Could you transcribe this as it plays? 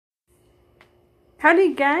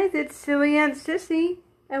Howdy guys, it's Silly Aunt Sissy,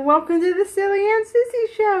 and welcome to the Silly Aunt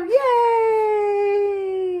Sissy Show.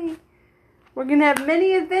 Yay! We're going to have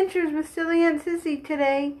many adventures with Silly Aunt Sissy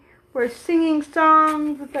today. We're singing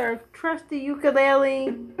songs with our trusty ukulele,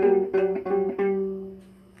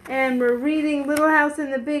 and we're reading Little House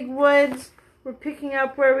in the Big Woods. We're picking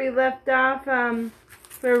up where we left off.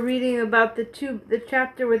 We're reading about the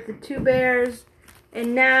chapter with the two bears,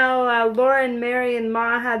 and now Laura and Mary and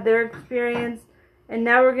Ma had their experience. And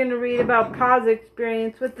now we're going to read about Pa's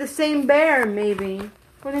experience with the same bear, maybe.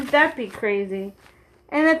 Wouldn't that be crazy?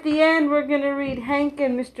 And at the end, we're going to read Hank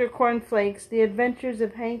and Mr. Cornflakes, The Adventures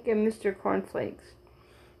of Hank and Mr. Cornflakes.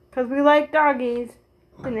 Because we like doggies.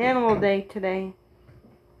 It's an animal day today.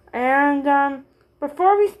 And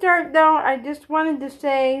before we start, though, I just wanted to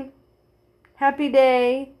say, happy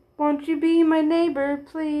day. Won't you be my neighbor,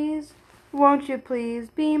 please? Won't you please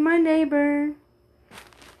be my neighbor?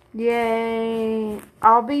 Yay!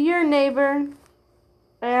 I'll be your neighbor.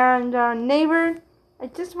 And neighbor, I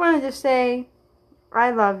just wanted to say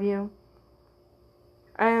I love you.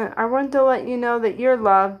 And I wanted to let you know that you're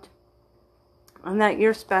loved and that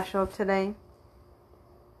you're special today.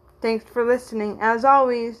 Thanks for listening, as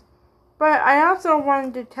always. But I also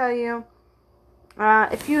wanted to tell you,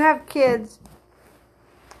 if you have kids,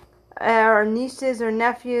 or nieces or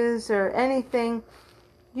nephews or anything,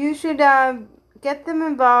 you should get them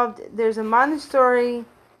involved. There's a Montessori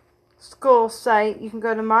school site. You can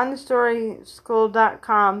go to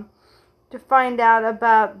montessorischool.com to find out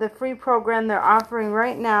about the free program they're offering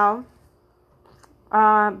right now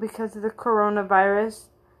because of the coronavirus.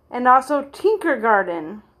 And also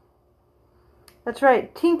Tinkergarten. That's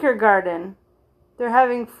right, Tinkergarten. They're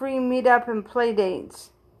having free meetup and play dates.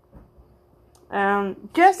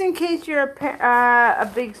 Just in case you're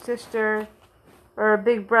a big sister or a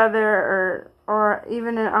big brother or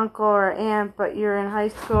even an uncle or aunt, but you're in high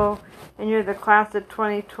school and you're the class of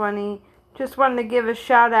 2020. Just wanted to give a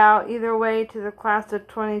shout out either way to the class of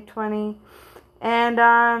 2020. And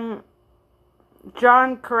John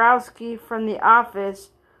Karowski from The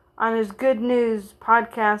Office on his Good News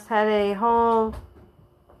podcast had a whole,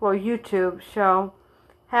 YouTube show,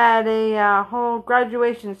 had a whole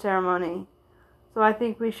graduation ceremony. So I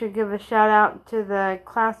think we should give a shout out to the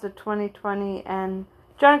class of 2020 and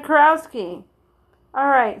John Karowski.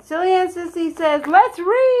 Alright, Silly Aunt Sissy says, let's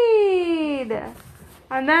read!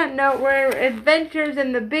 On that note, we're adventures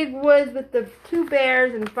in the big woods with the two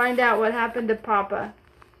bears and find out what happened to Papa.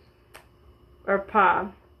 Or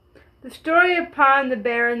Pa. The story of Pa and the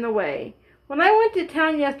bear in the way. When I went to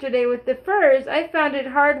town yesterday with the furs, I found it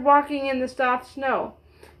hard walking in the soft snow.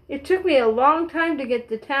 It took me a long time to get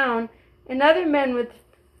to town, and other men with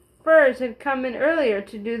furs had come in earlier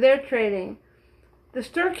to do their trading. The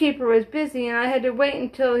storekeeper was busy, and I had to wait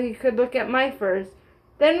until he could look at my furs.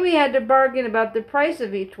 Then we had to bargain about the price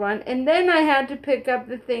of each one, and then I had to pick up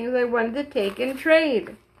the things I wanted to take and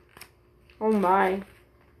trade. Oh my.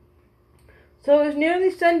 So it was nearly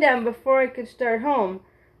sundown before I could start home.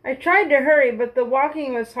 I tried to hurry, but the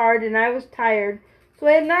walking was hard and I was tired, so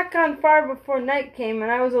I had not gone far before night came and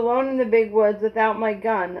I was alone in the big woods without my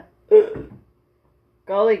gun.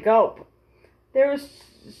 Golly gulp. There was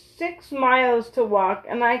 6 miles to walk,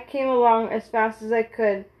 and I came along as fast as I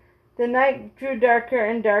could. The night grew darker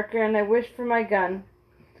and darker, and I wished for my gun.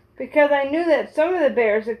 Because I knew that some of the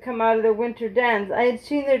bears had come out of their winter dens. I had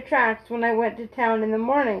seen their tracks when I went to town in the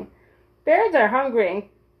morning. Bears are hungry and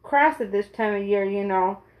cross at this time of year, you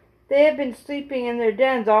know. They have been sleeping in their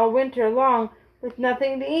dens all winter long with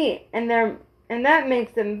nothing to eat, and that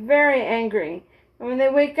makes them very angry. And when they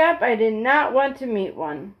wake up, I did not want to meet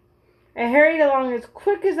one. I hurried along as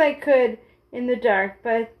quick as I could in the dark,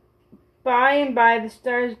 but by and by the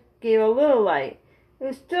stars gave a little light. It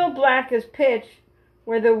was still black as pitch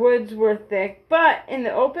where the woods were thick, but in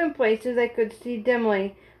the open places I could see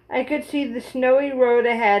dimly. I could see the snowy road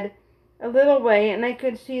ahead a little way, and I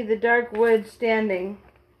could see the dark woods standing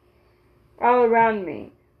all around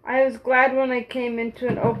me. I was glad when I came into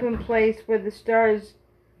an open place where the stars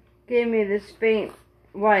gave me this faint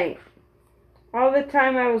light. All the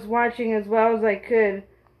time I was watching as well as I could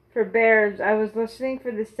for bears. I was listening for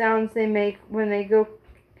the sounds they make when they go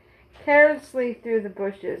carelessly through the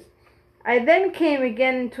bushes. I then came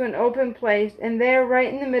again into an open place, and there,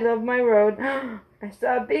 right in the middle of my road, I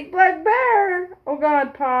saw a big black bear. Oh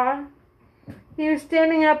God, Pa. He was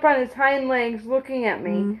standing up on his hind legs looking at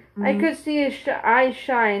me. Mm-hmm. I could see his eyes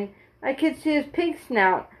shine. I could see his pink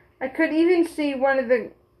snout. I could even see one of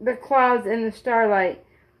the claws in the starlight.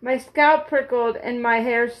 My scalp prickled and my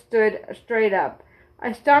hair stood straight up.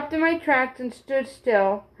 I stopped in my tracks and stood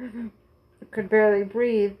still. I could barely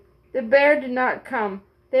breathe. The bear did not come.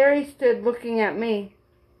 There he stood looking at me.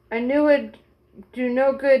 I knew it would do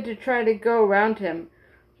no good to try to go round him.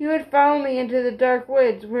 He would follow me into the dark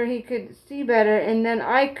woods where he could see better, and then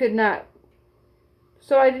I could not.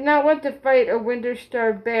 So I did not want to fight a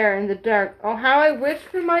winter-starved bear in the dark. Oh, how I wished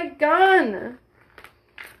for my gun!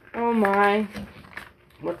 Oh my.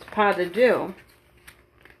 What's Pa to do?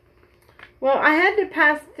 Well, I had to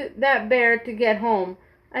pass that bear to get home.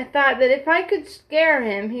 I thought that if I could scare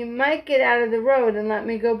him, he might get out of the road and let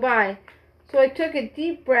me go by. So I took a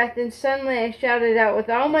deep breath, and suddenly I shouted out with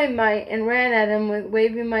all my might and ran at him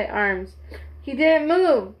waving my arms. He didn't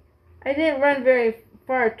move. I didn't run very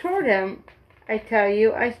far toward him, I tell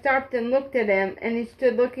you. I stopped and looked at him, and he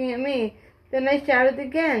stood looking at me. Then I shouted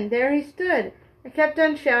again. There he stood. I kept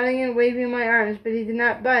on shouting and waving my arms, but he did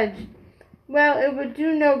not budge. Well, it would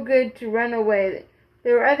do no good to run away.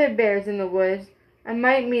 There were other bears in the woods. I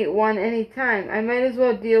might meet one any time. I might as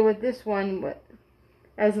well deal with this one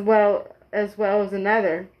as well as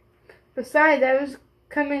another. Besides, I was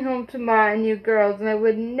coming home to Ma and you girls, and I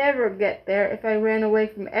would never get there if I ran away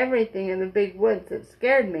from everything in the big woods that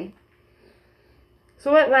scared me.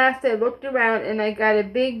 So at last I looked around, and I got a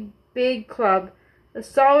big club, a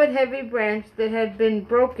solid heavy branch that had been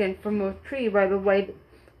broken from a tree by the weight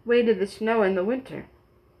of the snow in the winter.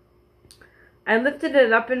 I lifted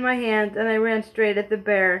it up in my hands, and I ran straight at the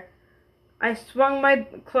bear. I swung my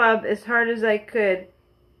club as hard as I could.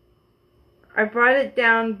 I brought it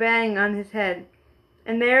down bang on his head,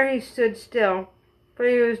 and there he stood still, for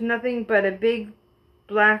he was nothing but a big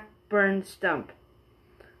black burned stump.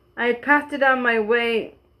 I had passed it on my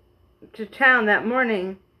way to town that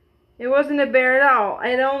morning. It wasn't a bear at all. I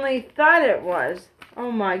had only thought it was.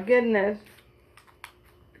 Oh my goodness.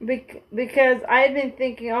 Because I had been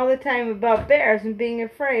thinking all the time about bears and being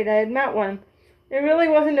afraid I had met one. It really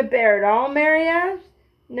wasn't a bear at all, Mary asked.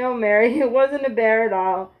 No, Mary, it wasn't a bear at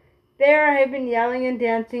all. There I had been yelling and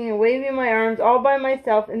dancing and waving my arms all by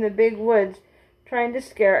myself in the big woods, trying to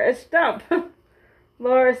scare a stump.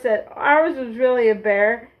 Laura said ours was really a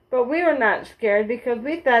bear, but we were not scared because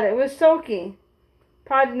we thought it was Soaky.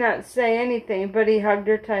 Pa did not say anything, but he hugged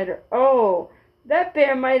her tighter. Oh, that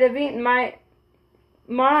bear might have eaten my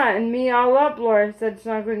Ma and me all up, Laura said,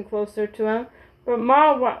 snuggling closer to him. But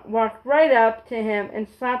Ma walked right up to him and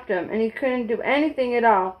slapped him, and he couldn't do anything at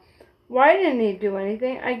all. Why didn't he do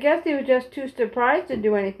anything? I guess he was just too surprised to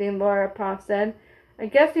do anything, Pa said. I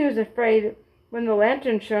guess he was afraid when the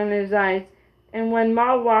lantern shone in his eyes, and when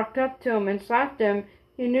Ma walked up to him and slapped him,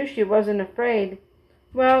 he knew she wasn't afraid.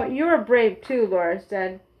 Well, you were brave too, Laura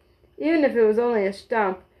said. Even if it was only a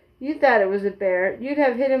stump. You thought it was a bear. You'd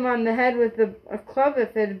have hit him on the head with a club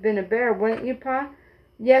if it had been a bear, wouldn't you, Pa?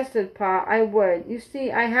 Yes, said Pa, I would. You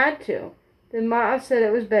see, I had to. Then Ma said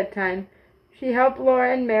it was bedtime. She helped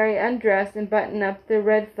Laura and Mary undress and button up their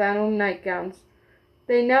red flannel nightgowns.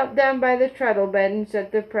 They knelt down by the truddle bed and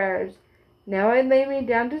said their prayers. Now I lay me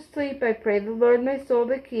down to sleep. I pray the Lord my soul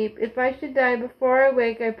to keep. If I should die before I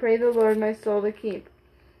wake, I pray the Lord my soul to keep.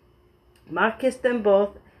 Ma kissed them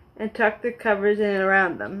both and tucked the covers in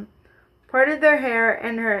around them, parted their hair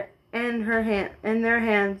and their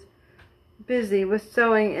hands busy with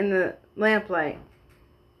sewing in the lamplight.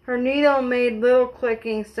 Her needle made little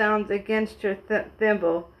clicking sounds against her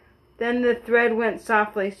thimble. Then the thread went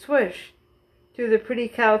softly swish through the pretty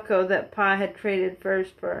calico that Pa had traded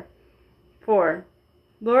first for.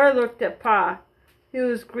 Laura looked at Pa, who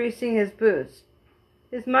was greasing his boots.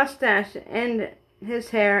 His mustache and his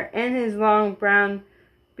hair and his long brown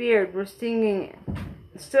beard were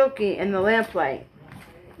silky in the lamplight,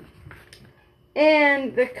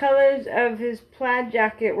 and the colors of his plaid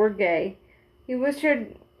jacket were gay. He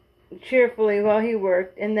whispered cheerfully while he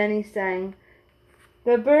worked, and then he sang,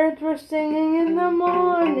 "The birds were singing in the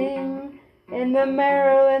morning, and the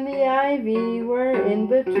merrill and the ivy were in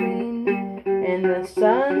between, and the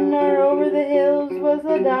sun over the hills was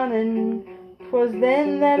a-dawning. 'Twas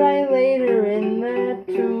then that I laid her in the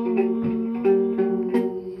tomb."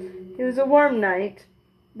 It was a warm night.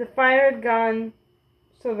 The fire had gone,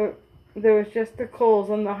 so there was just the coals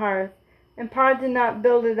on the hearth, and Pa did not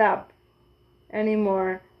build it up any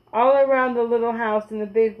more. All around the little house in the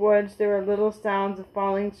big woods there were little sounds of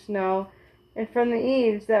falling snow, and from the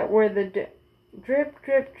eaves that were the drip,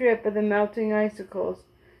 drip, drip of the melting icicles.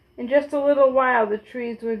 In just a little while the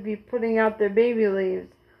trees would be putting out their baby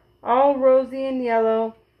leaves, all rosy and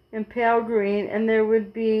yellow and pale green, and there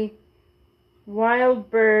would be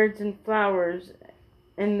wild birds and flowers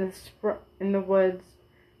in the woods.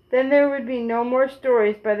 Then there would be no more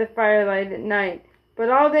stories by the firelight at night, but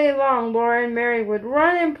all day long Laura and Mary would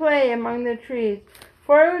run and play among the trees,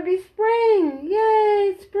 for it would be spring!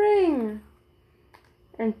 Yay, spring!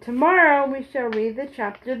 And tomorrow we shall read the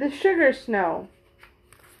chapter The Sugar Snow.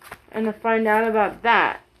 And to find out about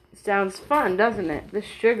that. Sounds fun, doesn't it? The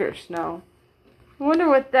Sugar Snow. I wonder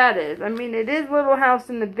what that is. I mean, it is Little House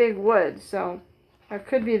in the Big Woods, so that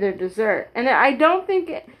could be their dessert. And I don't think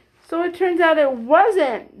it... So it turns out it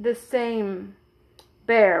wasn't the same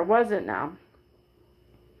bear, was it now?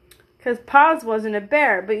 Because Paws wasn't a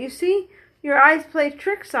bear. But you see, your eyes play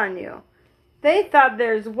tricks on you. They thought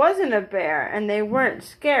theirs wasn't a bear, and they weren't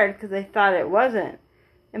scared because they thought it wasn't.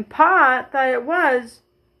 And Pa thought it was,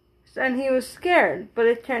 and he was scared. But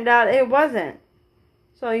it turned out it wasn't.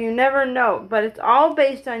 So you never know. But it's all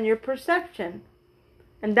based on your perception.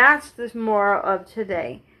 And that's the moral of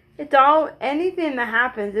today. It's all, anything that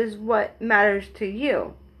happens is what matters to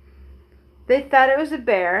you. They thought it was a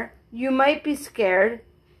bear. You might be scared.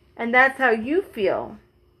 And that's how you feel.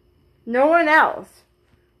 No one else.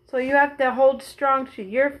 So you have to hold strong to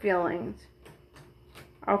your feelings.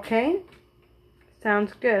 Okay?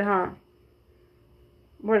 Sounds good, huh?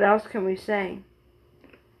 What else can we say?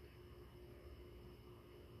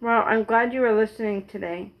 Well, I'm glad you were listening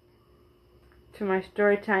today to my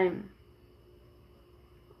story time.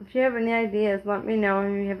 If you have any ideas, let me know.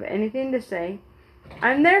 If you have anything to say,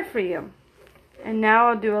 I'm there for you. And now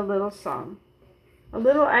I'll do a little song. A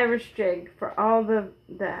little Irish jig for all the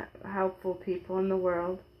helpful people in the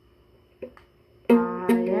world. I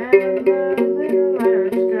am a little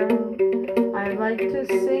Irish girl. I like to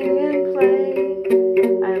sing and play.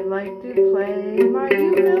 I like to play my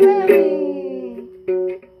ukulele.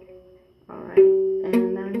 Alright,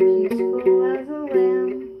 and I'm peaceful as a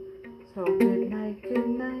lamb. So good night, good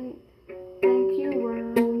night. Thank you,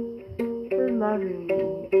 world, for loving me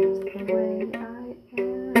just the way I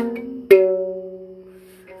am.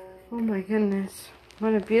 Oh my goodness,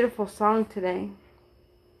 what a beautiful song today.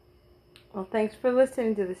 Well, thanks for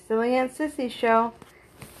listening to the Silly Aunt Sissy Show.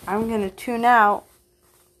 I'm going to tune out,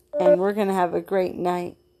 and we're going to have a great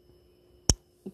night.